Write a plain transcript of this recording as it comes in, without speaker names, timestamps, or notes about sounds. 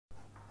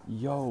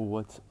Yo,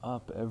 what's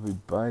up,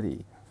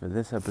 everybody? For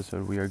this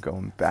episode, we are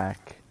going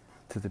back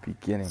to the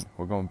beginning.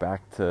 We're going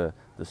back to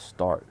the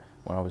start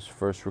when I was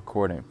first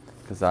recording,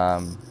 because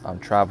I'm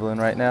traveling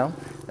right now,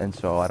 and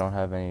so I don't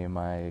have any of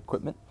my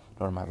equipment,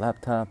 don't have my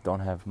laptop,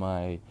 don't have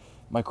my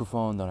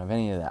microphone, don't have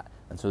any of that.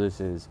 And so this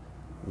is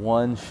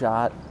one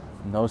shot,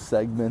 no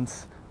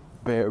segments,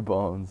 bare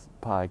bones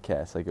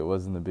podcast like it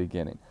was in the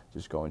beginning.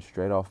 Just going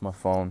straight off my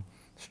phone,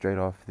 straight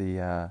off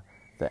the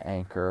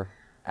Anchor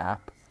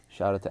app.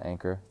 Shout out to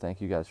Anchor.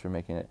 Thank you guys for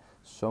making it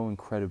so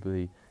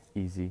incredibly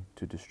easy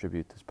to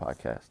distribute this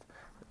podcast.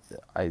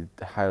 I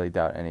highly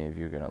doubt any of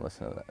you are going to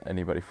listen to that.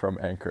 Anybody from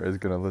Anchor is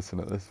going to listen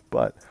to this,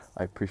 but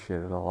I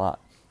appreciate it a lot.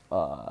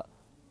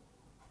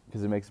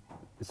 Because it makes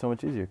it so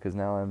much easier, because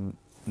now I'm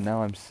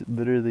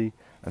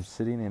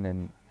sitting in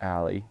an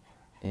alley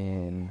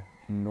in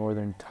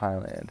northern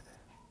Thailand,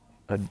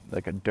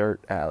 like a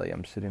dirt alley.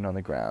 I'm sitting on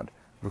the ground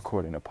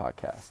recording a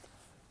podcast.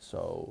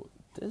 So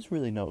there's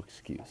really no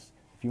excuse.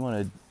 If you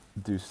want to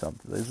do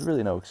something, there's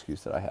really no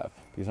excuse that I have,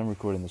 because I'm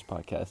recording this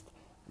podcast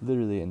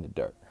literally in the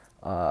dirt.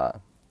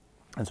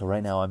 And so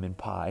right now I'm in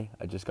Pai.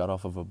 I just got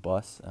off of a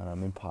bus and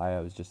I'm in Pai.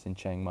 I was just in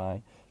Chiang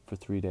Mai for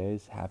 3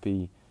 days.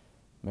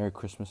 Merry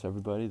Christmas,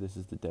 everybody. This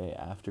is the day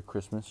after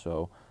Christmas,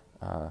 so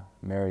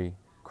Merry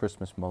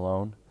Christmas,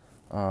 Malone.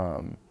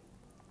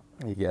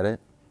 You get it?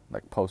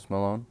 Like Post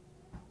Malone.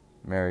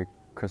 Merry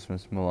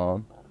Christmas,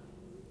 Malone.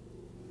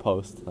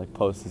 Post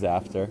is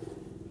after.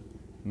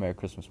 Merry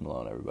Christmas,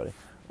 Malone, everybody.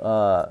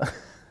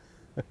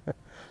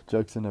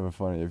 Jokes are never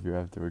funny if you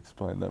have to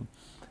explain them.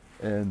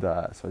 And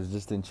so I was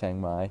just in Chiang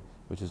Mai,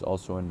 which is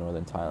also in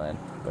northern Thailand,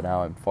 but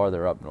now I'm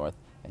farther up north,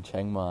 and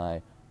Chiang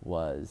Mai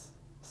was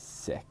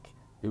sick.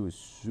 It was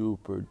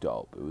super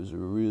dope. It was a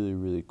really,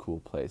 really cool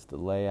place. The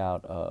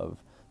layout of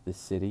the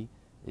city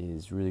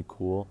is really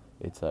cool.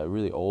 It's a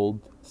really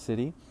old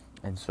city,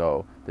 and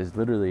so there's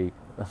literally,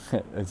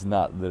 it's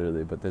not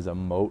literally, but there's a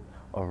moat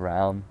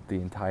around the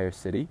entire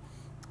city,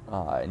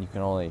 and you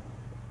can only,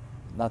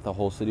 not the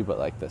whole city, but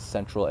like the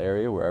central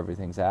area where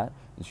everything's at.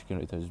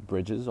 And there's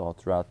bridges all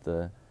throughout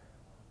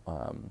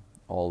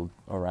all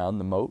around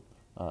the moat,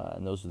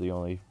 and those are the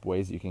only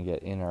ways you can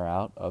get in or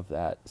out of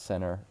that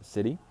center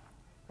city.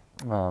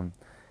 And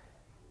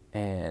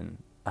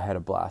I had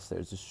a blast there.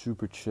 It's a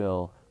super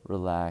chill,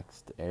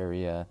 relaxed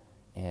area,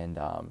 and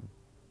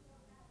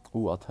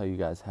I'll tell you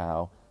guys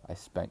how I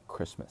spent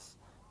Christmas.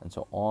 And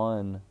so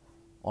on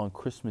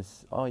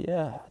Christmas, oh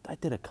yeah, I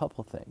did a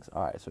couple things.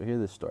 All right, so here's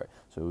this story.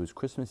 So it was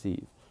Christmas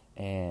Eve,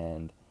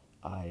 and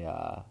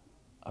I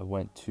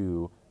went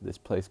to this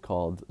place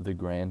called the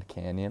Grand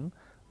Canyon.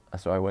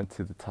 So I went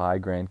to the Thai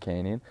Grand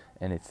Canyon,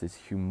 and it's this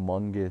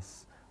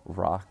humongous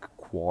rock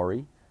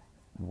quarry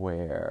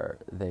where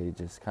they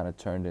just kind of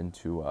turned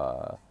into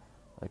a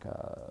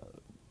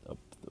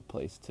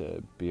place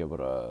to be able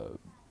to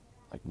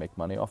like make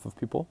money off of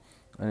people,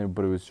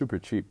 but it was super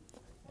cheap.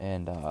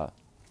 And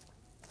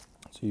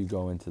so you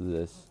go into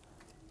this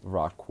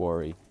rock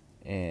quarry,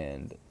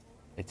 and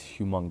it's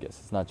humongous.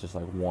 It's not just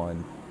like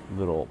one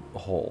little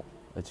hole.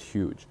 It's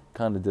huge.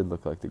 Kind of did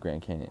look like the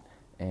Grand Canyon.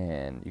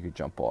 And you could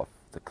jump off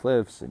the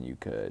cliffs, and you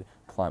could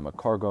climb a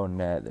cargo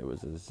net. There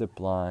was a zip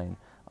line.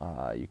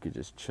 You could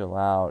just chill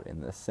out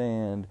in the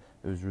sand.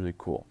 It was really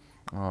cool.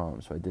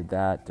 So I did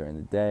that during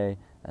the day.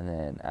 And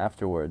then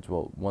afterwards,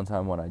 one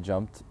time when I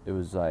jumped, it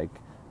was like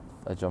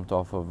I jumped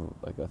off of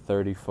like a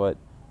 30-foot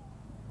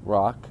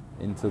rock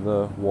into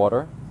the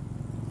water,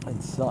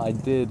 and so I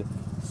did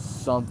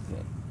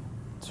something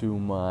to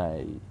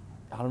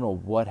I don't know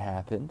what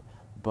happened,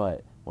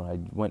 but when I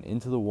went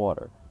into the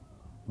water,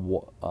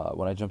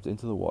 when I jumped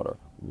into the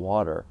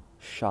water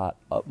shot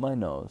up my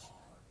nose,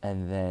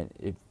 and then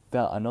it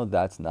felt, I know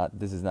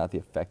this is not the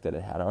effect that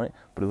it had on it,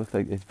 but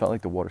it felt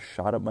like the water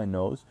shot up my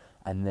nose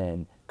and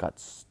then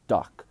got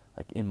stuck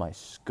like in my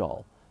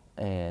skull,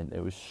 and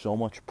there was so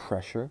much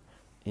pressure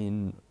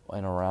in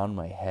and around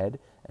my head,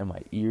 and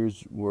my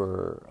ears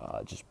were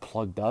just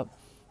plugged up,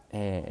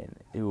 and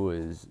it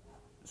was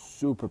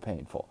super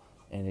painful,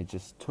 and it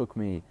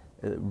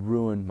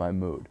ruined my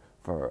mood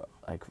for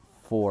like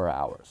 4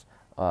 hours.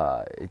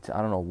 I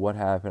don't know what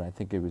happened. I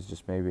think it was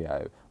just maybe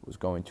I was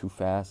going too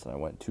fast and I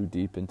went too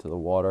deep into the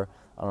water.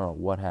 I don't know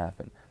what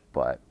happened,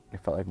 but it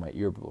felt like my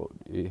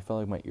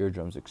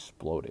eardrums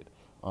exploded.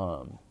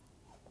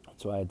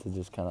 So I had to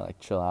just kind of like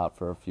chill out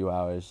for a few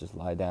hours, just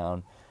lie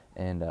down,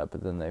 and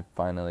but then they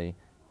finally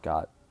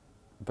got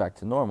back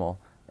to normal,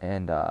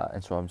 and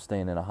so I'm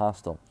staying in a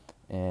hostel,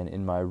 and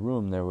in my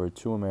room there were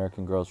 2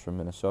 American girls from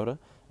Minnesota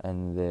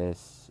and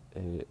this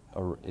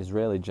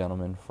Israeli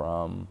gentleman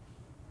from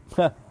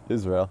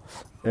Israel,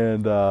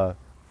 and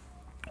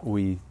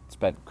we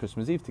spent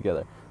Christmas Eve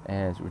together,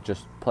 and we were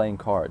just playing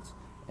cards,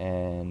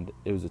 and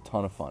it was a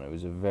ton of fun. It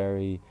was a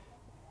very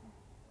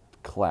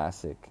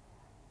classic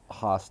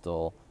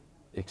hostel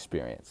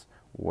experience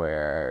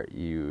where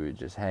you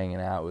just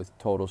hanging out with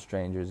total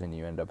strangers and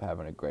you end up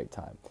having a great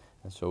time.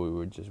 And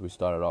so we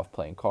started off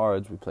playing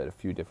cards. We played a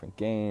few different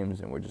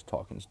games, and we're just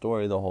talking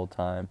story the whole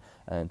time.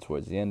 And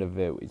towards the end of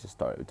it, we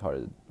started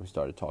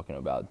talking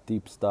about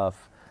deep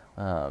stuff.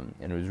 and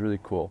it was really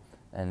cool.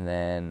 And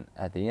then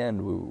at the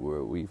end,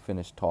 we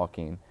finished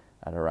talking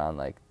at around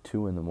like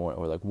 2 in the morning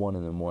or like 1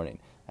 in the morning,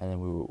 and then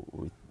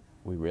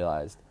we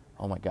realized,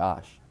 oh my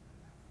gosh,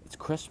 it's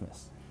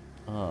Christmas.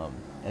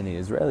 And the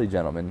Israeli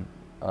gentleman,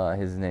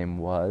 his name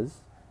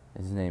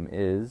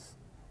is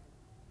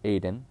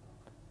Aiden,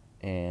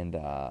 and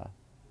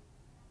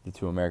the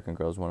 2 American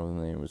girls, one of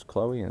them name was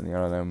Chloe, and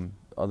the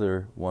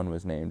other one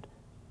was named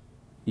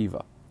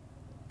Eva.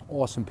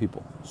 Awesome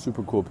people,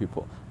 super cool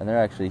people, and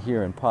they're actually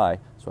here in Pi,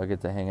 so I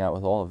get to hang out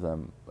with all of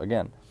them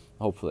again,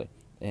 hopefully.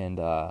 And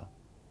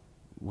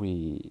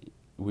we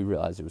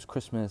realized it was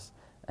Christmas,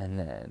 and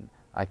then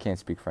I can't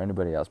speak for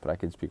anybody else, but I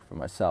can speak for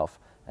myself,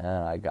 and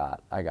I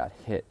got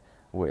hit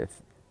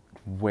with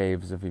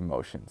waves of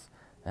emotions,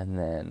 and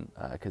then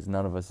because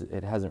none of us,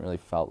 it hasn't really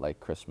felt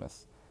like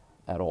Christmas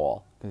at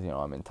all, because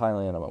I'm in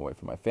Thailand, I'm away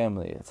from my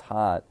family, it's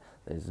hot,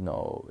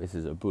 this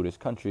is a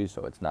Buddhist country,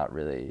 so it's not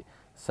really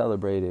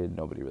celebrated,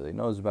 nobody really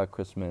knows about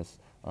Christmas,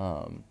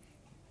 and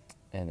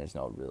there's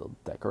no real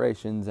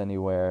decorations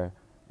anywhere,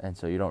 and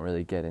so you don't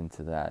really get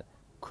into that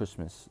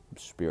Christmas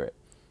spirit.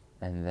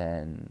 And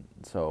then,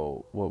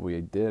 so what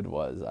we did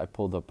was I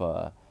pulled up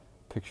a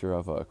picture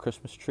of a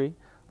Christmas tree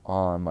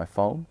on my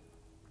phone,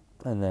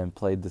 and then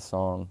played the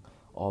song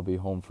 "I'll Be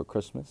Home for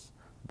Christmas"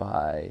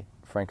 by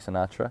Frank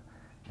Sinatra.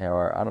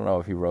 Or I don't know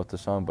if he wrote the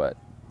song, but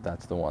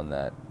that's the one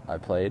that I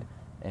played,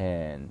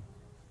 and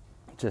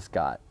just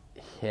got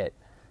hit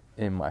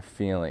in my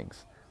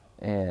feelings.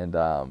 And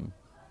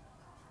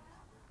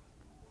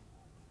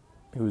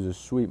it was a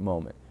sweet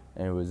moment,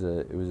 and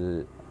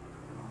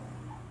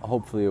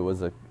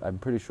I'm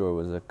pretty sure it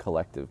was a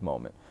collective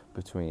moment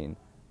between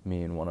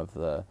me and one of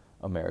the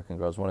American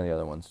girls. One of the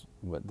other ones,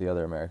 the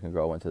other American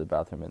girl went to the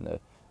bathroom, and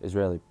the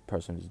Israeli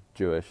person is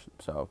Jewish,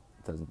 so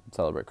doesn't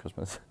celebrate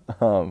Christmas.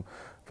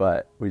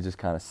 But we just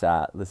kind of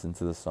sat, listened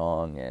to the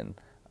song, and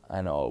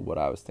I know what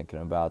I was thinking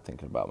about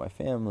my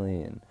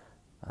family, and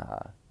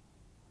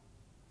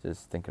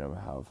just thinking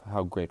of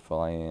how grateful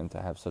I am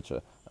to have such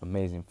an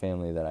amazing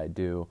family that I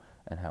do,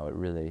 and how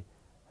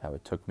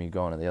it took me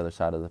going to the other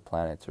side of the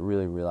planet to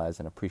really realize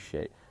and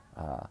appreciate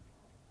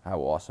how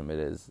awesome it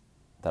is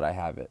that I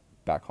have it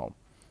back home.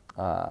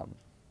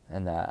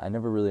 And that I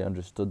never really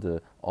understood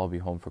the "I'll be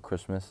home for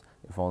Christmas,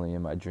 if only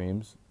in my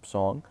dreams"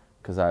 song,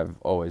 because I've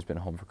always been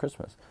home for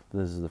Christmas. But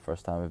this is the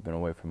first time I've been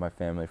away from my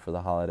family for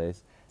the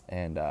holidays,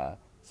 and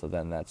so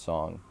then that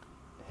song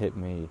hit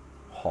me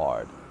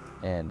hard.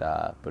 And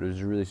but it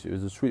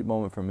was a sweet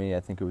moment for me. I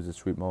think it was a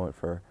sweet moment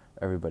for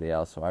everybody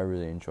else, so I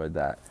really enjoyed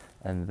that.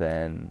 And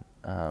then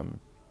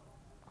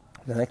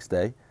the next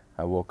day,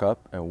 I woke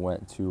up and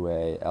went to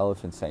a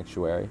elephant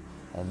sanctuary,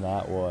 and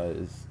that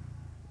was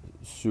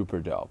super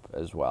dope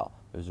as well.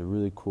 It was a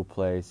really cool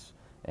place,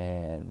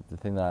 and the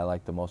thing that I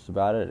liked the most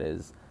about it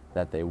is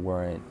that we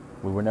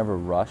were never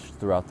rushed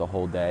throughout the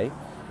whole day.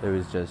 It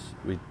was just,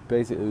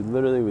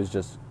 literally was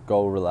just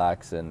go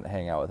relax and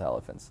hang out with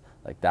elephants.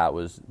 Like, that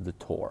was the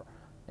tour.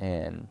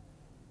 And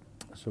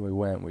so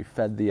we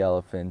fed the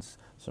elephants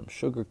some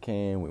sugar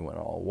cane, we went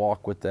on a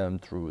walk with them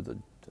through the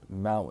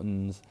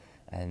mountains,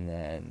 and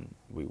then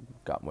we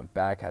went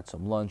back, had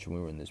some lunch, and we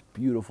were in this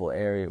beautiful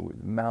area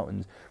with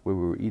mountains where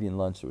we were eating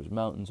lunch. There was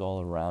mountains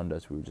all around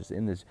us. We were just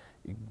in this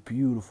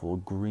beautiful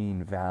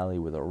green valley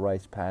with a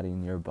rice paddy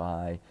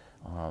nearby,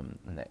 and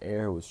the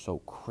air was so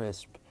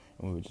crisp,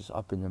 and we were just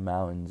up in the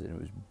mountains, and it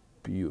was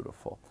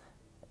beautiful.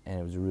 And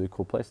it was a really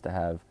cool place to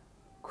have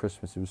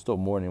Christmas. It was still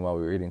morning while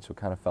we were eating, so it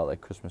kind of felt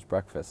like Christmas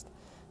breakfast.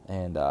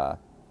 And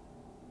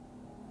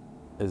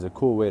is a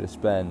cool way to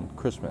spend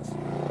Christmas.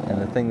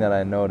 And the thing that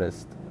I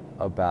noticed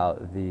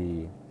about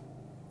the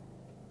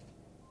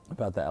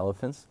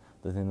elephants,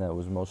 the thing that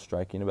was most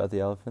striking about the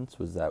elephants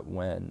was that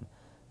when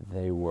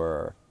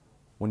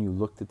you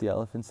looked at the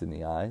elephants in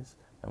the eyes,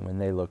 and when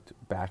they looked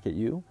back at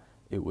you,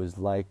 it was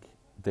like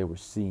they were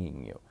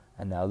seeing you.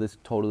 And now this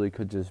totally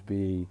could just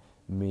be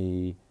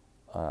me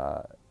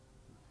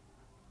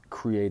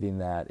creating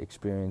that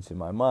experience in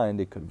my mind.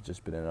 It could have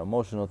just been an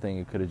emotional thing.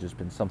 It could have just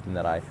been something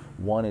that I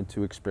wanted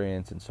to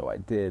experience, and so I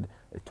did.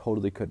 It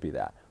totally could be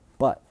that.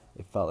 But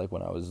it felt like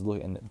when I was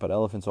looking, but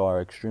elephants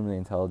are extremely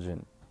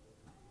intelligent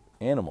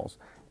animals,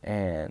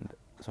 and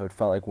so it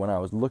felt like when I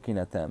was looking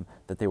at them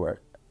that they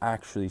were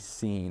actually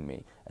seeing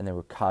me, and they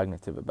were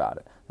cognitive about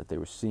it, that they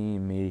were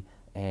seeing me,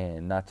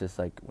 and not just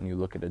like when you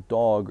look at a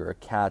dog or a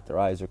cat, their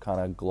eyes are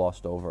kind of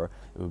glossed over.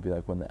 It would be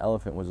like when the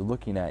elephant was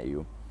looking at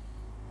you,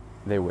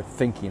 they were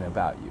thinking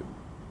about you,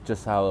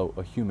 just how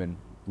a human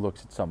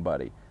looks at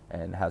somebody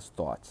and has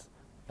thoughts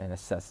and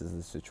assesses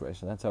the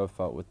situation. That's how it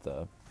felt with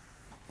the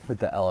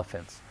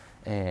elephants.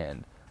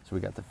 And so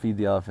we got to feed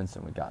the elephants,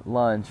 and we got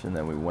lunch, and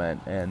then we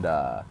went and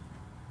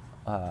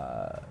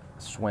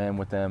swam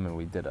with them, and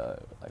we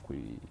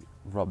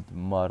rubbed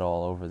mud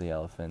all over the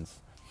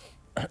elephants.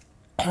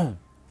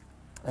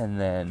 And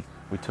then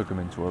we took them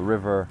into a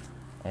river,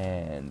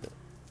 and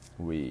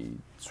we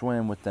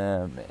swam with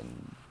them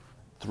and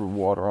threw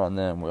water on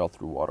them. We all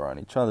threw water on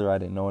each other. I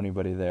didn't know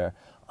anybody there.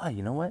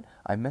 You know what?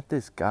 I met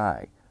this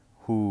guy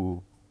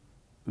who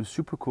a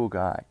super cool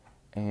guy,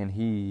 and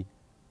he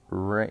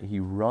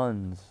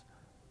runs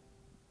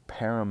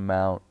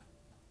Paramount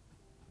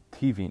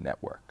TV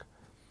network.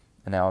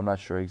 And now I'm not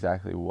sure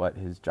exactly what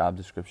his job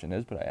description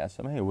is, but I asked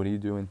him, hey, what do you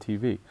do in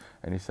TV?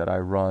 And he said, I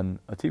run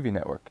a TV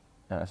network.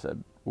 And I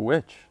said,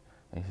 which?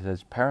 And he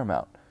says,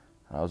 Paramount.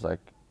 And I was like,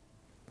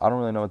 I don't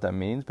really know what that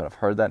means, but I've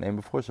heard that name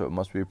before, so it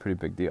must be a pretty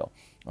big deal.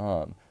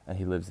 And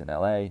he lives in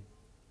L.A.,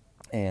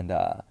 and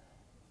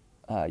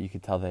you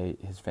could tell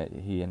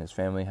he and his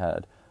family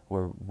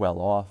were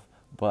well off,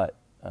 but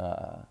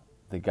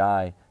the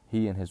guy,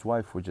 he and his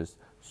wife were just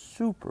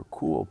super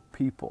cool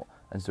people.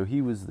 And so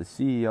he was the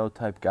CEO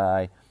type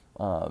guy,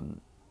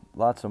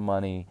 lots of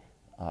money,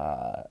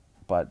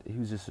 but he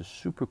was just a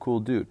super cool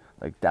dude,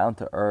 like down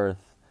to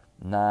earth,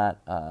 not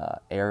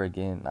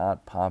arrogant,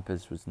 not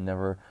pompous, would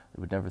never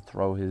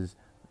throw his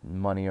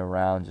money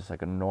around, just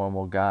like a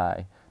normal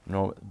guy. He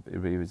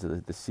was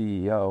the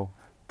CEO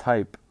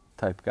type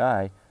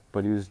guy,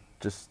 but he was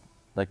just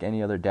like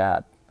any other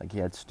dad. Like, he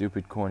had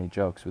stupid, corny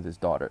jokes with his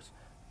daughters,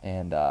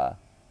 and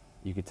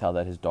you could tell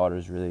that his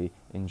daughters really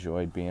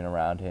enjoyed being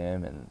around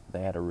him, and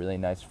they had a really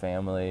nice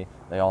family.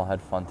 They all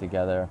had fun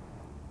together,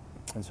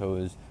 and so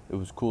it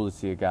was cool to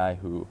see a guy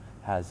who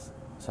has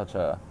such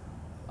a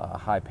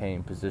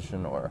high-paying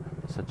position, or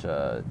such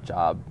a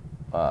job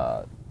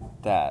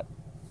that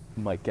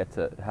might get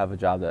to have a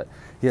job that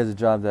he has a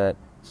job that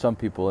some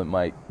people, it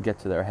might get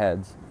to their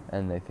heads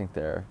and they think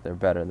they're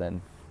better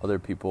than other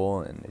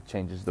people, and it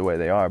changes the way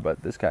they are.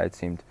 But this guy, it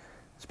seemed,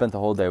 spent the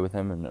whole day with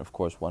him, and of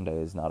course one day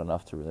is not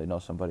enough to really know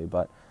somebody,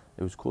 but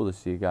it was cool to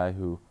see a guy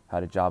who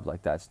had a job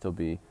like that still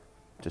be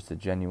just a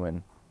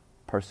genuine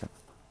person.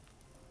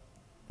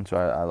 And so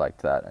I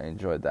liked that. I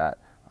enjoyed that.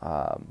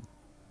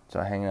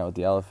 So hanging out with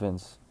the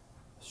elephants,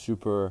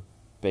 super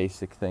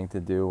basic thing to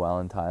do while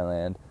in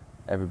Thailand.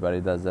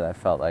 Everybody does it. I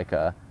felt like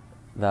that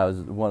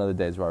was one of the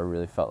days where I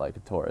really felt like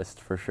a tourist,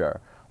 for sure.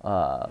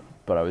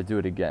 But I would do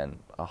it again,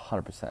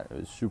 100%. It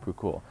was super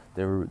cool.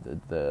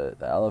 The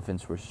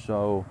elephants were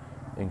so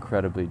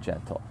incredibly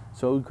gentle.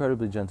 So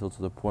incredibly gentle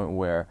to the point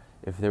where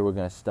if they were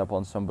going to step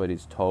on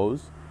somebody's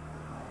toes,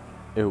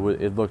 it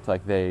looked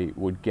like they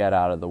would get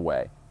out of the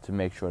way to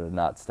make sure to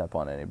not step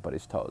on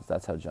anybody's toes.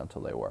 That's how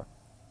gentle they were.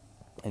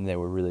 And they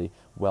were really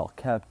well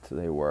kept.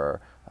 They were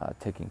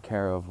taken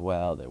care of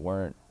well. They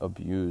weren't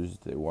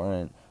abused. They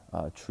weren't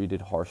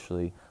treated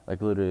harshly.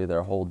 Like, literally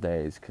their whole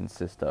days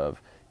consist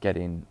of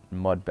getting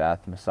mud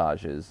bath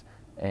massages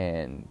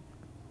and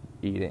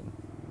eating.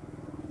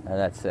 And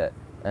that's it.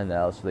 And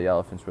also the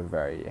elephants were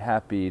very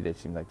happy. They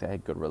seemed like they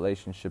had good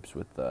relationships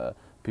with the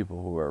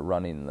people who were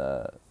running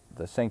the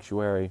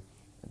sanctuary.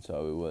 And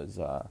so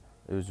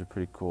it was a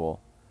pretty cool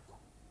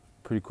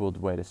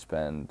way to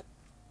spend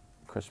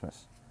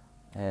Christmas.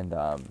 And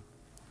then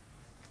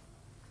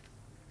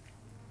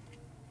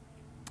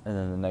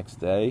the next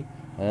day,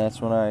 and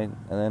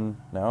then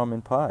now I'm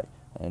in Pai,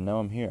 and now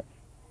I'm here.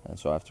 And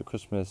so after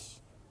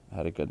Christmas, I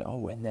had a good,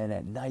 and then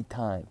at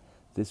nighttime,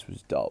 this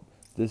was dope.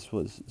 This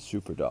was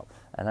super dope.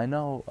 And I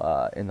know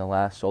in the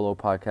last solo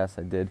podcast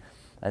I did,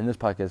 and this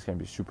podcast is going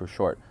to be super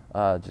short,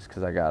 just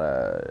because I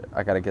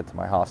gotta get to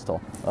my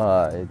hostel.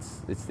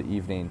 It's the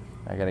evening.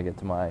 I gotta get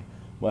to my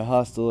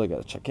hostel. I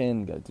gotta check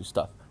in. Gotta do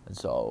stuff. And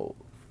so,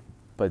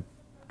 but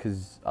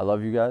because I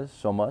love you guys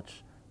so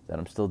much that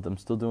I'm still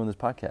doing this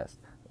podcast.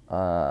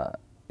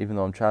 Even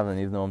though I'm traveling,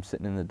 even though I'm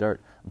sitting in the dirt,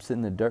 I'm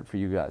sitting in the dirt for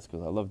you guys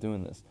because I love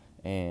doing this,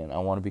 and I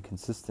want to be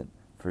consistent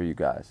for you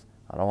guys.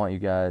 I don't want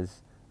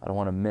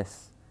to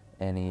miss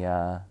any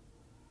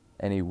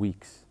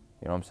weeks.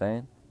 You know what I'm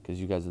saying?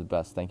 Because you guys are the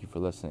best. Thank you for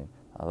listening.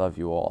 I love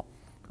you all.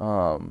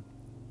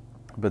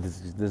 But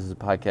this is a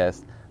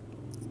podcast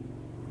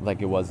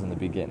like it was in the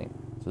beginning.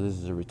 So this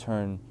is a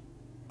return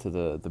to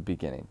the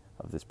beginning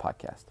of this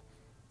podcast.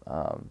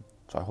 So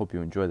I hope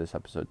you enjoy this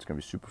episode. It's going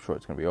to be super short.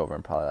 It's going to be over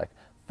in probably like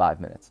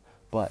 5 minutes.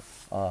 But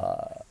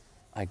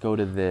I go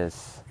to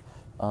this.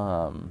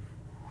 I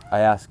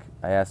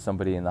asked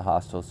somebody in the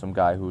hostel, some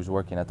guy who was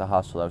working at the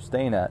hostel I was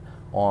staying at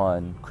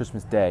on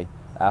Christmas Day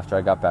after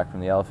I got back from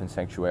the elephant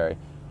sanctuary,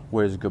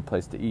 where's a good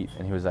place to eat?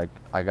 And he was like,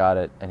 I got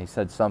it. And he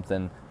said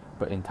something,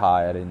 but in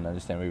Thai, I didn't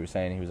understand what he was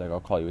saying. He was like,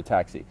 I'll call you a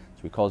taxi.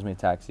 So he calls me a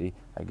taxi.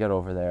 I get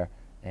over there,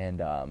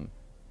 and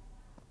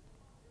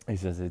he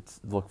says,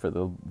 look for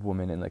the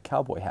woman in the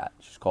cowboy hat.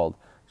 She calls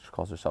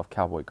herself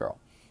Cowboy Girl.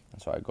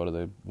 And so I go to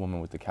the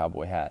woman with the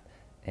cowboy hat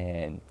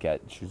and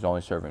she's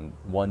only serving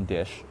one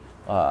dish,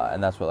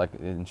 and that's what,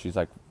 and she's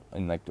like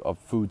in like a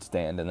food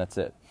stand, and that's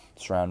it,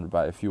 surrounded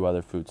by a few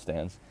other food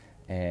stands,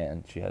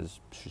 and she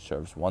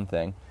serves one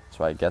thing.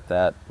 So I get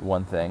that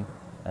one thing,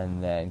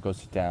 and then go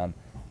sit down,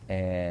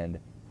 and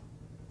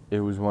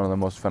it was one of the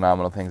most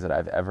phenomenal things that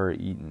I've ever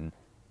eaten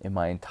in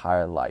my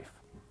entire life.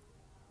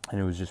 And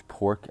it was just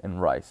pork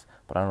and rice,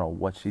 but I don't know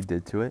what she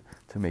did to it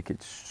to make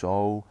it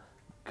so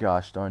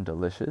gosh darn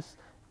delicious.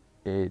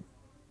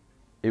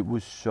 It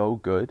was so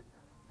good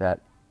that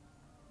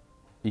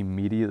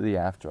immediately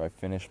after I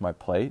finished my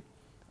plate,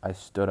 I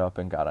stood up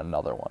and got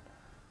another one.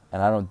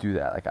 And I don't do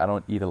that. Like, I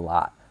don't eat a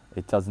lot.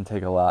 It doesn't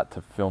take a lot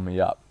to fill me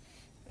up.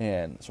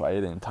 And so I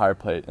ate an entire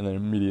plate, and then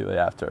immediately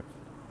after,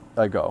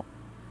 I go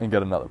and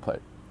get another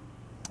plate.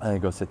 And I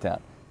go sit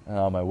down. And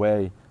on my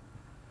way,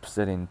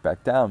 sitting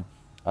back down,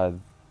 I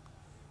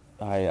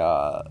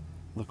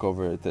look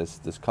over at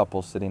this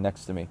couple sitting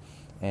next to me,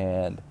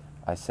 and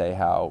I say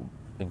how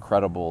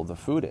incredible the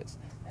food is.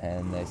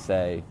 And they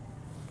say,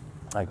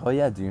 like, oh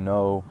yeah, do you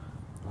know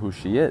who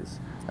she is?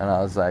 And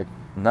I was like,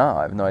 no,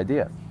 I have no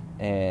idea.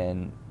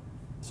 And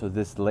so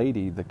this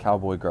lady, the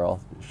cowboy girl,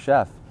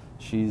 chef,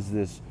 she's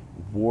this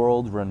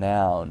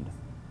world-renowned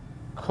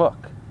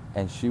cook,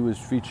 and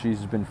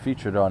she's been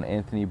featured on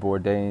Anthony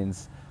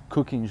Bourdain's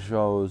cooking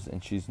shows,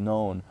 and she's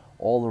known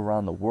all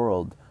around the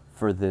world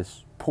for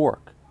this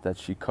pork that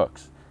she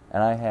cooks.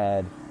 And I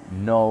had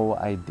no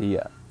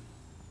idea.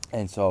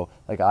 And so,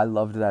 like, I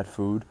loved that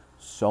food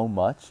so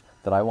much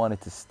that I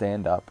wanted to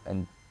stand up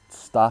and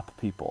stop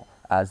people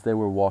as they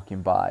were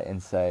walking by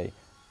and say,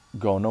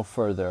 go no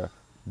further,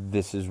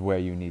 this is where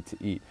you need to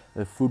eat.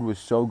 The food was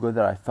so good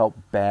that I felt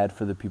bad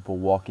for the people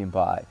walking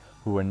by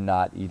who were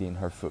not eating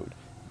her food.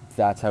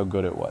 That's how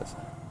good it was,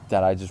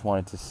 that I just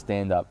wanted to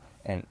stand up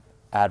and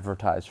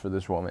advertise for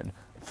this woman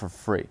for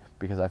free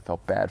because I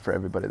felt bad for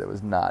everybody that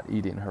was not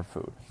eating her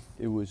food.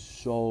 It was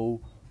so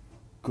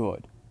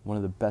good. One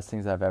of the best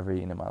things I've ever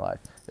eaten in my life.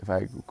 If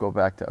I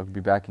I'll be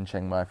back in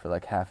Chiang Mai for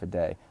like half a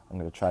day, I'm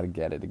going to try to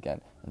get it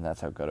again, and that's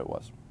how good it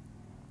was.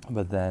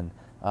 But then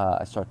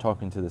I started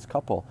talking to this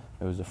couple.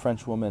 It was a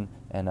French woman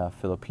and a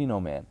Filipino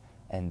man,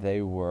 and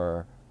they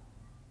were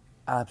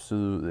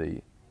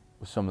absolutely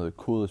some of the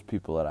coolest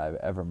people that I've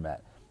ever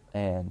met.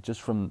 And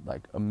just from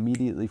like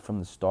immediately from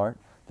the start,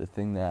 the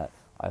thing that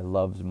I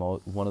loved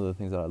one of the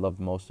things that I loved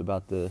most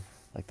about the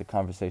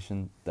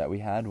conversation that we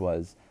had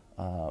was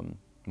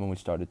when we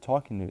started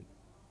talking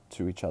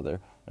to each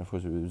other. And of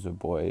course, it was a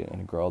boy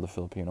and a girl, the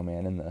Filipino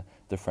man and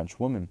the French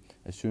woman.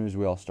 As soon as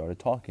we all started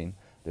talking,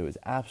 there was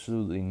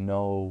absolutely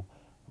no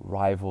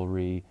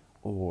rivalry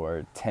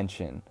or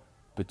tension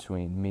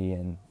between me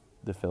and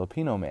the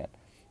Filipino man.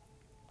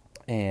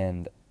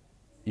 And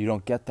you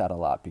don't get that a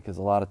lot, because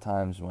a lot of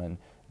times when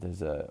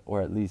there's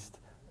or at least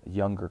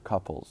younger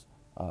couples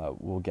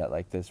will get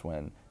like this,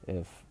 when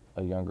if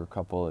a younger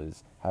couple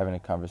is having a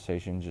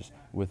conversation just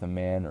with a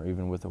man or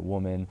even with a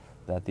woman,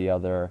 that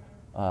the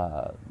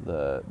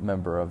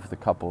member of the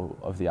couple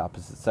of the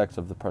opposite sex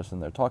of the person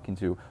they're talking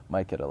to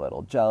might get a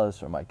little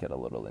jealous or might get a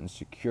little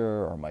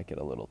insecure or might get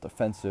a little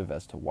defensive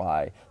as to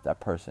why that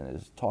person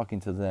is talking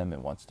to them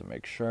and wants to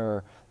make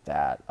sure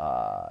that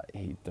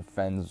he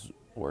defends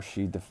or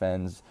she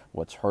defends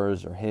what's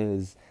hers or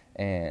his,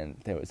 and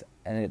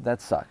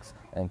that sucks.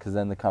 And because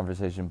then the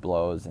conversation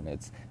blows and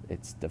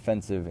it's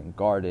defensive and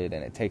guarded,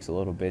 and it takes a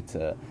little bit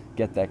to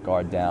get that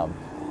guard down.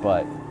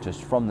 But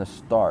just from the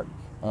start,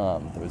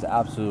 there was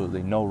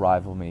absolutely no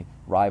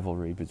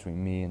rivalry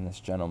between me and this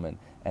gentleman,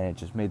 and it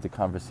just made the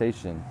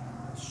conversation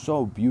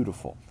so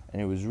beautiful, and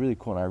it was really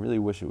cool. And I really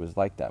wish it was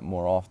like that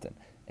more often.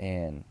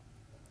 And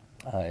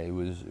it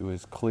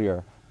was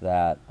clear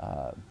that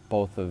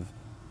both of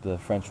the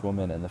French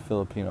woman and the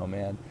Filipino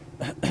man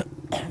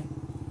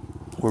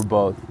were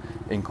both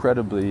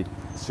incredibly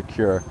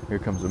secure. Here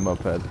comes a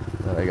moped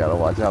that I gotta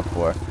watch out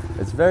for.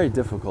 It's very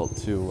difficult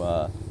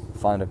to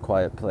find a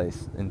quiet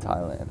place in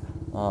Thailand.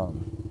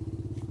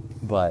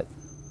 But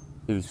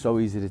it was so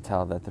easy to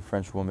tell that the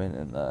French woman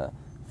and the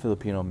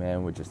Filipino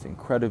man were just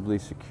incredibly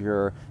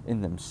secure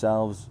in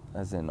themselves,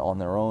 as in on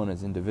their own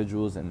as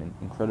individuals, and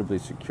incredibly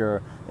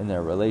secure in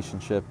their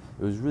relationship.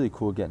 It was really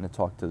cool getting to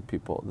talk to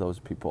those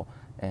people.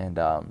 And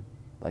and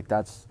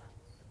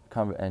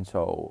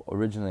so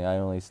originally I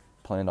only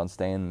planned on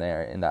staying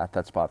there in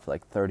that spot for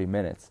like 30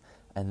 minutes,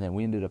 and then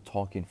we ended up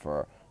talking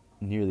for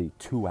nearly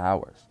 2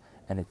 hours,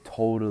 and it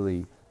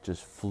totally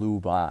just flew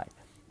by.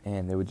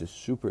 And they were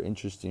just super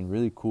interesting,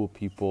 really cool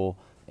people,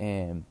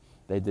 and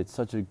they did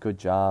such a good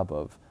job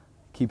of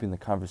keeping the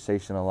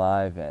conversation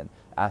alive and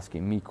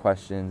asking me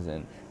questions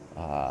and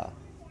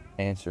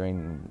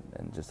answering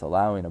and just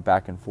allowing a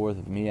back and forth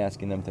of me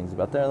asking them things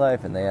about their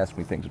life and they ask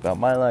me things about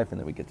my life, and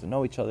then we get to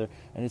know each other,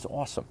 and it's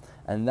awesome.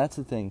 And that's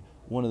the thing,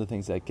 one of the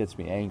things that gets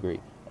me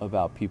angry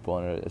about people,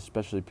 and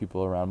especially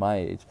people around my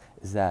age,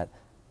 is that,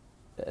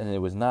 and it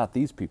was not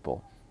these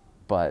people,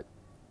 but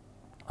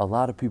a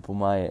lot of people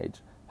my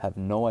age have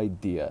no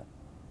idea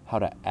how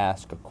to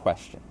ask a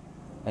question.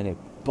 And it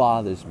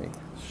bothers me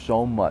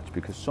so much,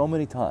 because so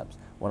many times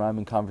when I'm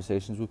in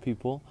conversations with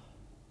people,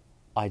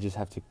 I just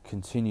have to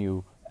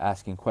continue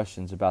asking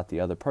questions about the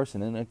other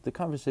person, and the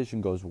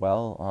conversation goes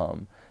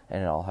well,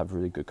 and I'll have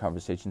really good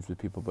conversations with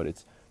people, but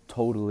it's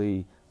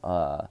totally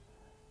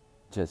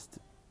just,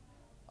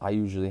 I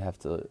usually have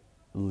to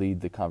lead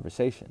the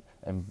conversation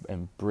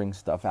and bring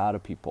stuff out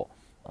of people,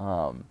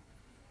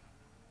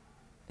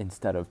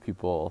 instead of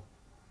people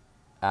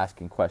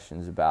asking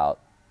questions about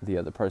the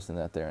other person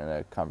that they're in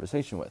a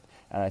conversation with.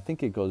 And I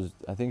think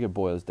it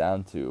boils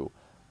down to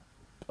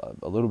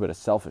a little bit of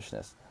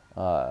selfishness,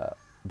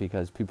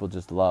 because people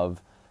just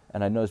love,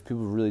 and I notice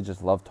people really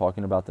just love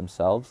talking about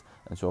themselves.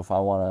 And so if I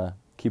want to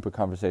keep a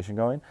conversation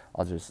going,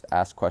 I'll just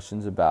ask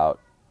questions about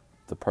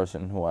the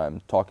person who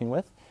I'm talking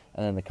with,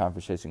 and then the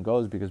conversation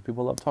goes because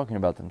people love talking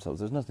about themselves.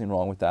 There's nothing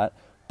wrong with that,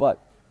 but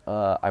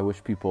I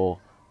wish people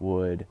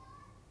would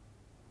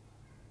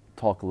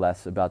talk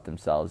less about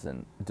themselves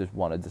and just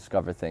want to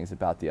discover things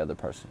about the other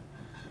person.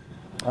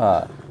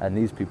 And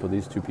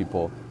these two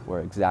people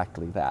were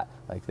exactly that.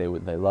 Like they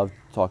loved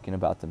talking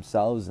about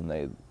themselves, and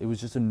it was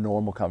just a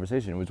normal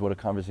conversation. It was what a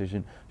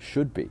conversation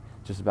should be,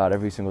 just about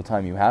every single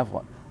time you have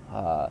one.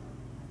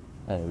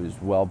 And it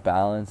was well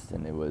balanced,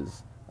 and it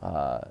was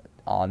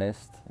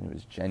honest, and it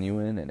was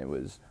genuine, and it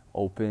was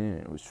open,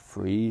 and it was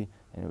free,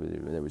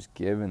 and there was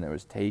give and there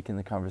was take in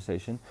the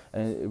conversation.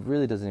 And it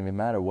really doesn't even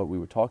matter what we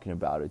were talking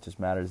about. It just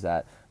matters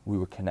that we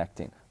were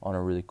connecting on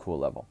a really cool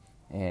level.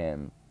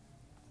 And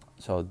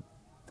so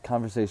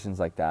conversations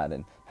like that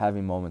and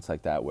having moments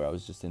like that where I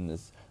was just in the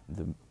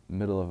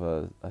middle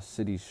of a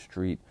city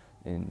street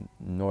in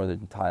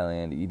northern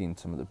Thailand eating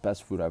some of the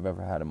best food I've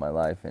ever had in my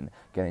life and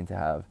getting to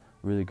have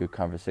really good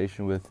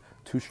conversation with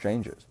two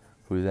strangers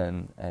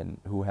and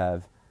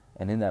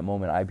in that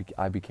moment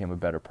I became a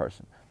better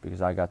person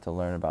because I got to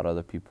learn about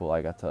other people.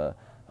 I got to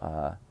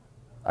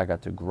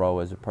grow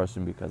as a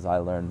person because I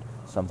learned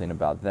something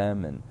about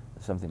them and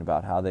something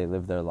about how they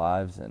live their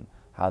lives and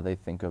how they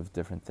think of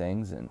different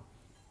things, and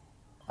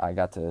I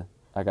got to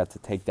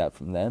take that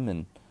from them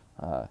and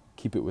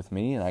keep it with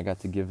me, and I got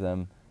to give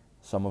them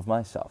some of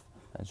myself.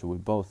 And so we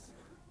both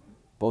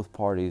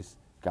parties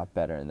got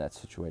better in that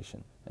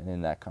situation and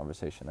in that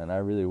conversation. And I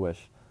really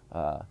wish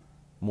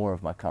more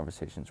of my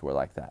conversations were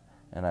like that.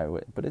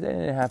 But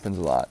it happens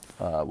a lot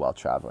while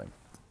traveling.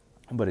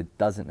 But it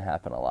doesn't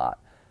happen a lot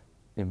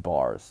in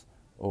bars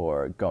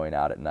or going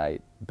out at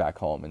night back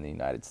home in the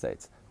United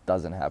States.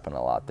 Doesn't happen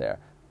a lot there.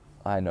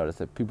 I noticed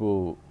that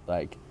people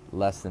like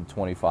less than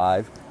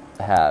 25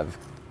 have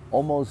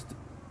almost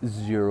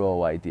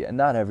zero idea. And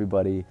not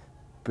everybody,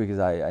 because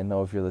I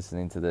know if you're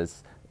listening to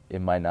this, it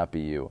might not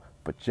be you.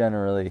 But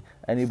generally,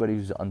 anybody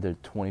who's under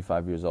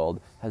 25 years old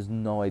has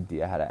no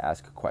idea how to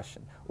ask a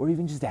question or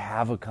even just to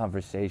have a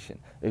conversation.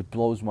 It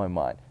blows my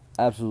mind.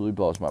 Absolutely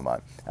blows my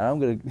mind. And I'm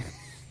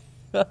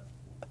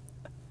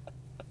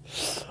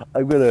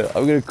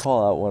gonna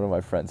call out one of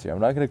my friends here.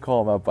 I'm not gonna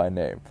call him out by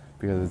name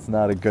because it's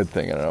not a good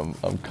thing, and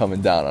I'm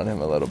coming down on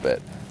him a little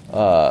bit.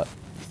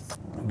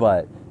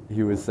 But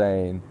he was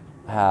saying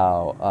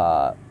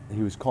how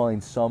he was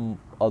calling some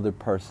other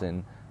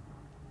person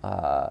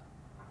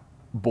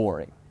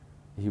boring.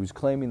 He was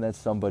claiming that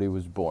somebody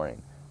was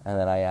boring. And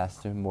then I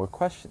asked him more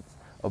questions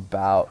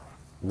about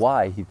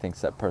why he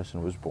thinks that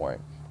person was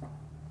boring.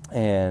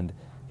 And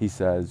he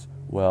says,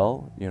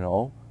 well,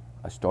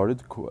 I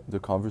started the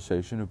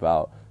conversation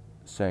about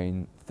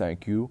saying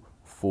thank you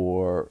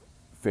for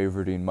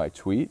favoriting my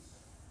tweet,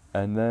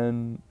 and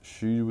then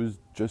she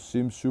just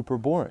seemed super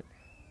boring.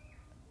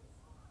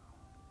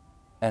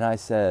 And I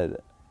said,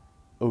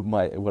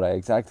 what I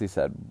exactly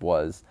said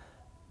was,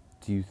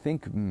 do you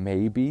think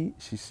maybe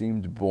she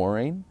seemed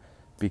boring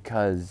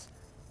because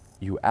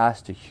you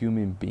asked a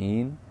human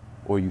being,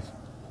 or you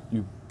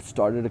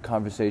started a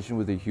conversation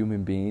with a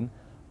human being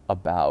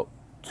about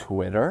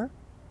Twitter?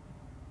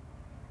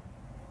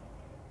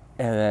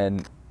 And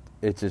then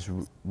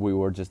we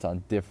were just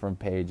on different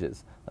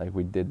pages. Like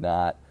we did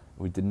not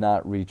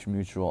reach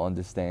mutual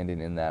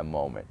understanding in that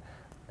moment.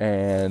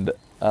 And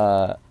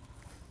I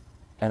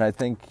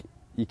think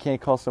you can't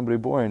call somebody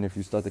boring if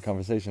you start the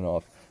conversation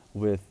off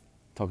with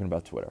talking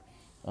about Twitter,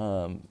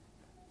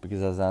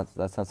 because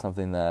that's not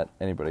something that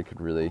anybody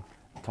could really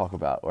talk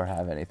about or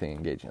have anything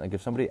engaging. Like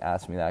if somebody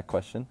asked me that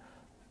question,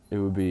 it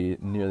would be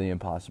nearly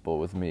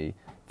impossible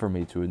for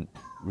me to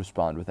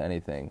respond with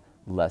anything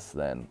less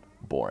than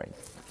boring.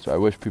 So I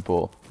wish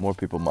more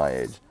people my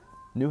age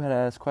knew how to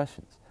ask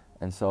questions.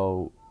 And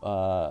so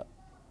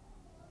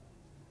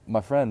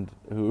my friend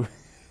who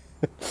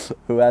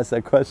asked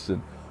that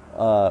question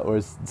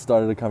or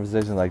started a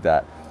conversation like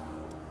that,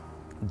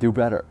 do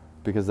better,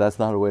 because that's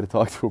not a way to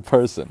talk to a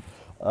person.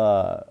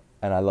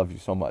 And I love you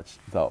so much,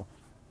 though.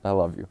 I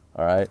love you,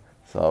 all right?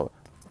 So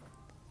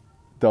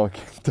don't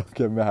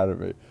get mad at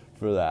me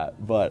for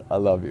that, but I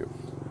love you.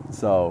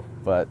 So,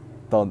 but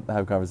don't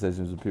have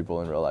conversations with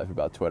people in real life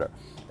about Twitter.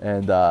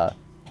 And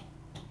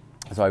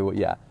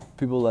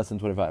people less than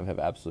 25 have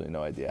absolutely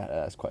no idea how to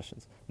ask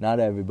questions. Not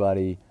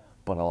everybody,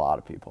 but a lot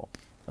of people.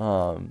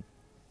 And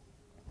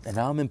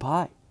now I'm in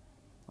Pi.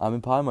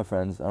 My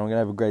friends. I'm going to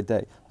have a great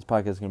day. This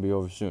podcast is going to be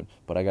over soon,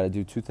 but I got to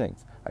do two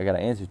things. I got to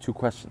answer two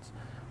questions.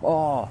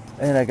 Oh,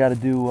 and I got to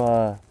do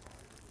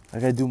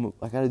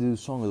the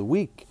song of the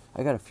week.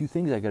 I got a few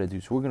things I got to do,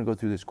 so we're going to go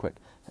through this quick.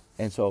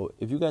 And so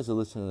if you guys are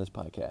listening to this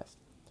podcast,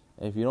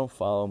 and if you don't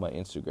follow my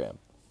Instagram,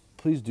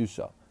 please do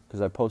so,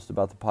 because I post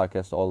about the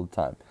podcast all the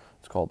time.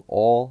 It's called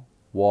All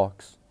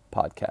Walks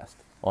Podcast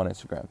on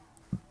Instagram.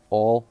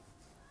 All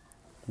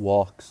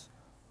Walks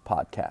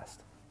Podcast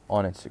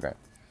on Instagram.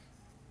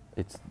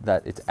 It's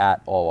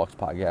at All Walks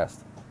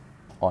Podcast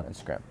on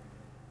Instagram.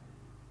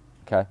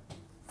 Okay?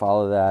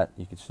 Follow that.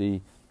 You can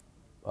see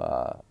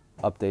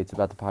updates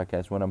about the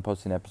podcast, when I'm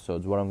posting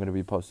episodes, what I'm going to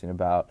be posting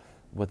about,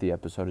 what the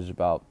episode is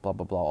about, blah,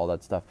 blah, blah, all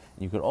that stuff.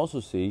 And you can also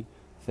see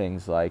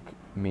things like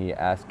me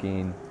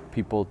asking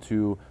people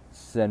to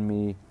send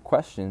me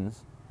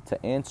questions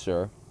to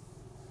answer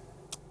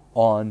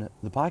on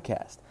the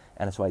podcast.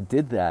 And so I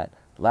did that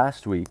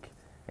last week,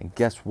 and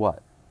guess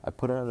what? I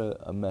put out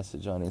a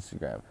message on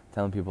Instagram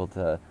telling people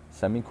to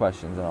send me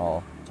questions and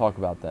I'll talk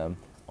about them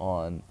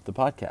on the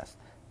podcast.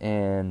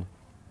 And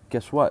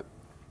guess what?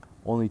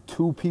 Only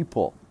 2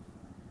 people,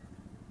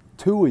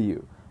 2 of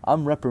you.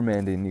 I'm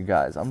reprimanding you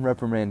guys. I'm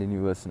reprimanding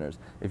you listeners.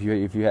 If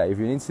you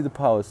didn't see the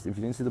post,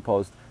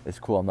 it's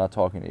cool. I'm not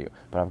talking to you.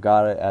 But I've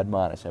got to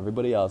admonish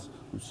everybody else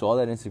who saw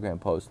that Instagram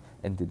post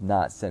and did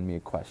not send me a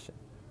question.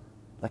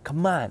 Like,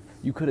 come on,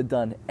 you could have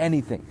done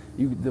anything.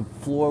 The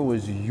floor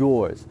was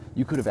yours.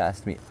 You could have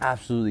asked me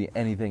absolutely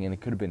anything, and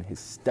it could have been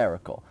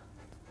hysterical.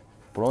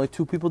 But only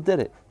 2 people did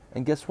it.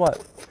 And guess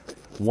what?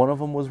 One of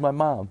them was my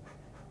mom.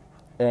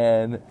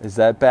 And is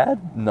that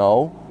bad?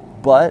 No.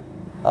 But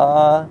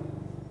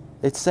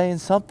it's saying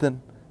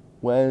something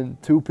when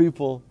 2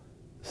 people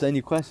send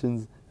you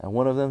questions, and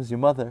one of them is your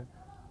mother.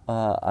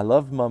 I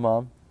love my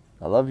mom.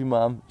 I love you,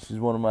 Mom. She's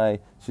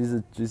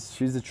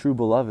a true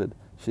beloved.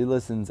 She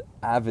listens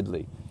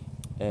avidly.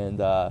 And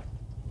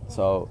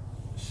so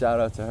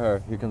shout out to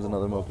her. Here comes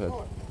another moped.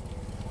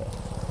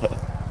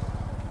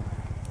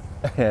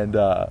 And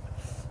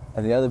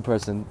the other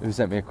person who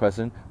sent me a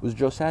question was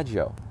Joe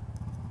Saggio,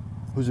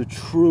 who's a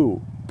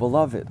true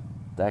beloved.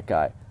 That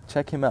guy.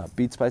 Check him out.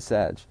 Beats by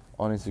Sag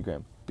on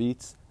Instagram.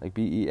 Beats, like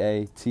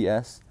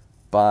Beats,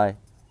 by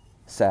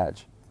Sag.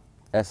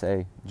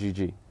 Sagg.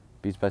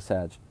 Beats by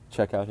Sag.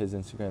 Check out his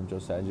Instagram, Joe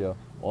Saggio.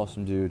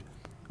 Awesome dude.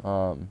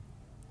 Joe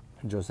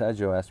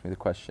Saggio asked me the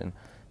question,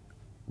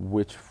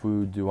 which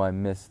food do I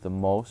miss the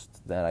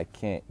most that I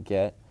can't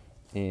get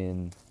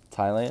in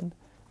Thailand?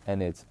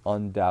 And it's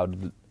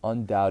undoubtedly,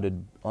 I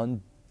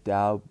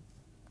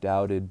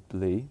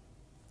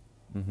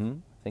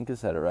think I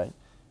said it right,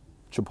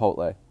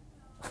 Chipotle.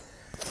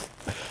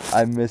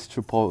 I miss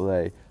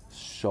Chipotle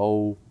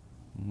so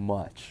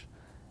much.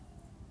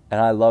 And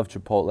I love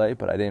Chipotle,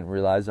 but I didn't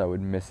realize I would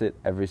miss it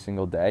every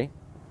single day.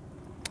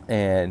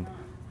 And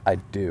I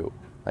do.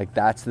 Like,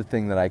 that's the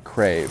thing that I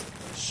crave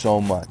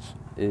so much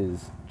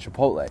is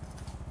Chipotle.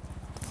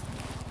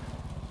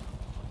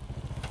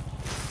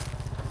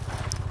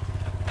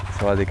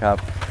 Sawadee Krap.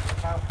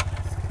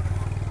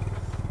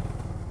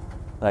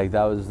 Like,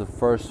 that was the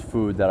first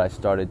food that I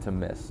started to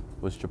miss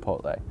was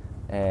Chipotle.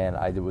 And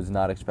I was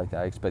not expecting.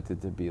 I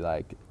expected to be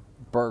like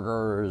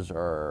burgers,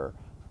 or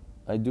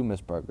I do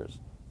miss burgers,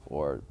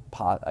 or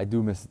I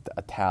do miss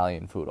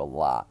Italian food a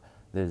lot.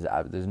 There's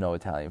no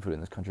Italian food in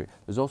this country.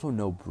 There's also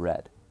no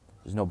bread.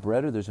 There's no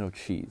bread or there's no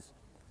cheese.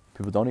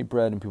 People don't eat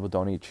bread and people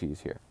don't eat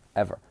cheese here,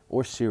 ever.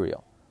 Or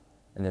cereal.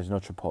 And there's no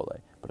Chipotle.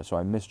 But so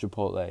I miss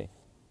Chipotle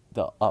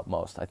the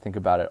utmost. I think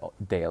about it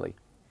daily.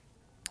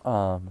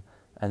 And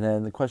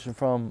then the question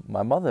from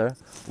my mother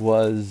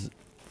was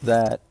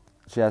that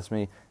she asked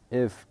me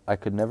if I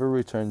could never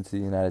return to the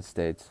United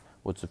States,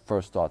 what's the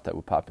first thought that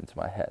would pop into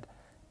my head?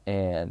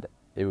 And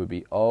it would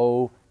be,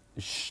 but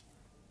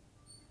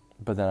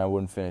then I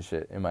wouldn't finish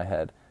it in my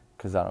head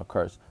because I don't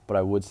curse. But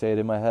I would say it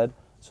in my head.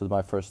 So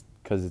my first,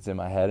 because it's in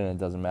my head and it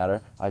doesn't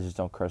matter, I just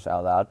don't curse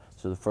out loud.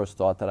 So the first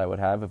thought that I would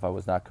have if I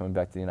was not coming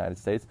back to the United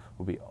States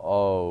would be,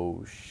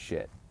 oh,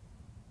 shit.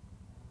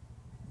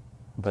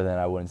 But then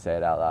I wouldn't say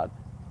it out loud.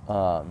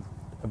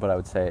 But I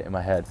would say it in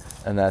my head.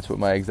 And that's what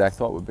my exact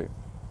thought would be.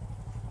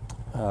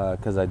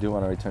 Because I do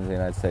want to return to the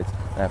United States.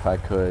 And if I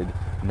could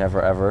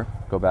never, ever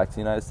go back to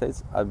the United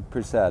States, I'd be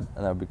pretty sad.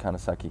 And that would be kind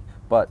of sucky.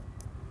 But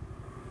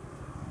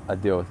I'd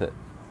deal with it.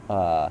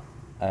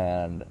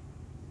 And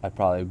I'd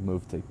probably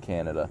move to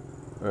Canada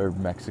or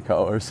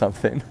Mexico or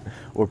something,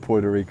 or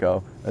Puerto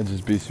Rico, and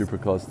just be super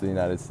close to the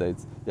United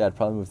States. Yeah, I'd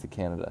probably move to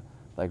Canada,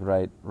 like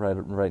right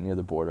near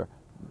the border.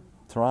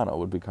 Toronto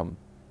would become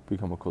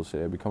a cool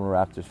city. I'd become a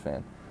Raptors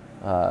fan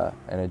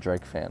and a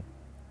Drake fan.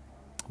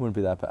 Wouldn't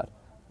be that bad.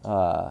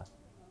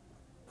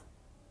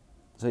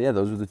 So yeah,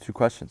 those were the 2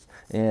 questions.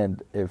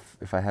 And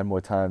if I had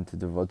more time to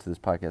devote to this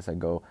podcast, I'd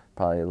go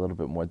probably a little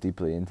bit more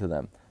deeply into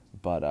them.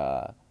 But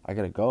I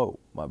gotta go,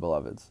 my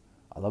beloveds.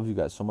 I love you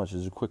guys so much. This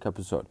is a quick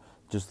episode,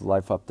 just a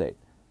life update,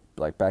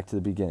 like back to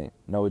the beginning.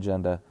 No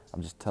agenda.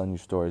 I'm just telling you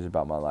stories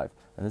about my life,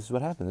 and this is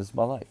what happened. This is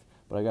my life.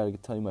 But I gotta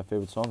tell you my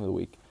favorite song of the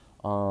week.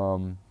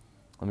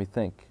 Let me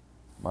think.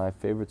 My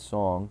favorite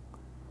song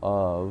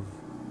of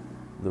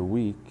the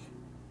week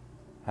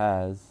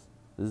this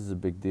is a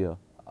big deal.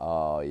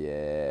 Oh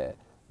yeah,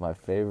 my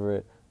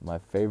favorite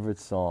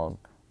song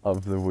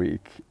of the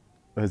week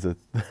is a.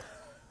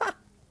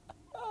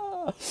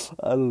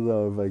 I don't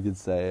know if I can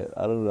say it.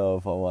 I don't know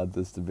if I want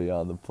this to be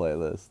on the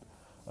playlist.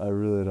 I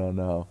really don't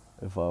know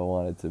if I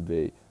want it to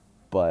be.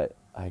 But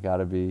I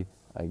gotta be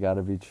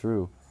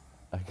true.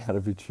 I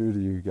gotta be true to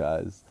you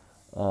guys.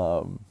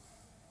 My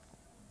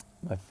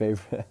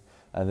favorite,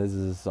 and this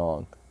is a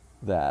song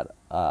that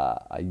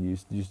I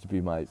used to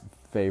be my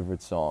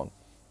favorite song.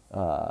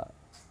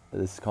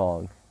 This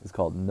song is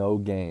called No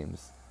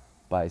Games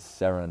by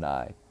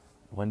Serenai.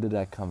 When did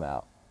that come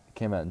out? It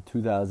came out in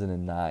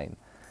 2009.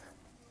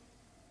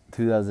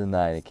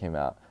 2009 it came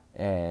out,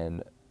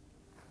 and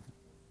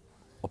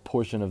a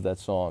portion of that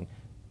song,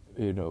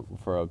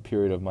 for a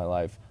period of my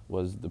life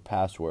was the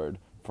password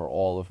for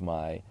all of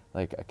my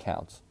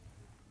accounts.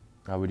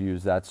 I would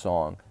use that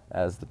song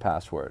as the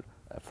password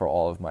for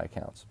all of my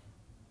accounts.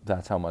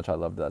 That's how much I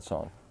loved that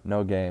song.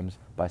 No Games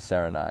by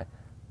Serenai.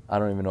 I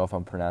don't even know if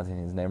I'm pronouncing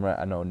his name right.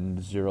 I know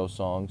 0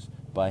 songs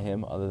by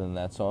him other than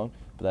that song,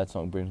 but that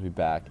song brings me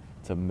back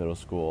to middle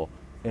school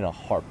in a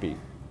heartbeat.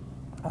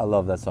 I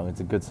love that song. It's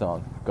a good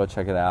song. Go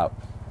check it out.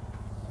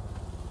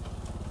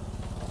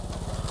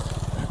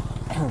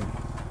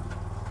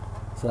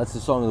 So that's the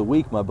song of the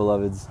week, my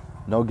beloveds.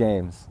 No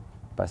Games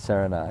by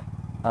Serenai.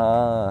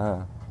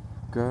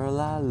 Girl,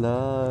 I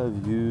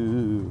love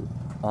you.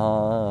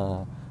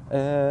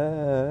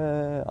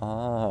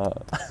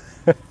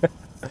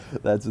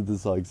 That's what the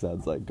song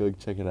sounds like. Go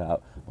check it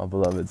out, my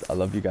beloveds. I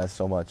love you guys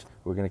so much.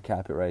 We're going to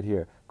cap it right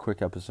here.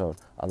 Quick episode.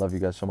 I love you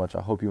guys so much.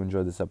 I hope you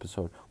enjoyed this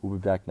episode. We'll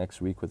be back next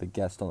week with a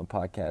guest on the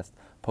podcast.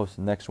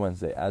 Posted next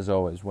Wednesday, as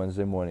always,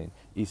 Wednesday morning,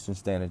 Eastern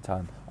Standard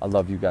Time. I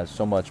love you guys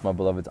so much, my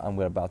beloveds. I'm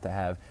about to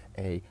have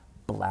a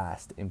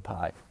blast in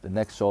Pi. The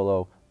next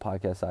solo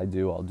podcast I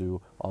do, I'll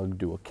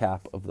do a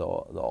cap of the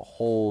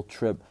whole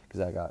trip,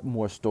 because I got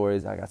more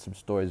stories. I got some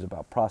stories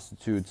about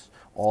prostitutes,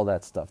 all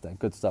that stuff, that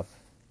good stuff.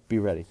 Be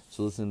ready.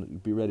 So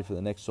be ready for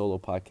the next solo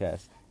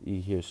podcast.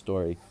 You hear a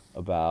story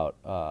about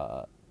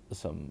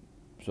some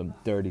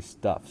dirty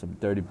stuff, some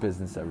dirty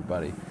business,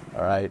 everybody.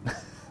 All right?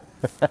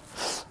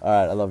 All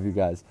right, I love you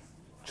guys.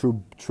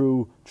 True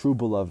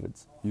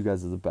beloveds. You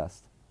guys are the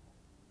best.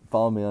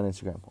 Follow me on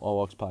Instagram, All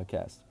Walks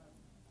Podcast.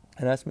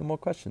 And ask me more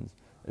questions.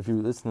 If you're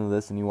listening to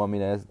this and you want me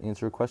to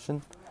answer a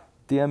question,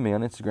 DM me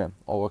on Instagram,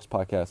 All Walks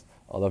Podcast.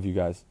 I love you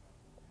guys.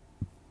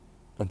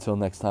 Until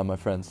next time, my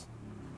friends.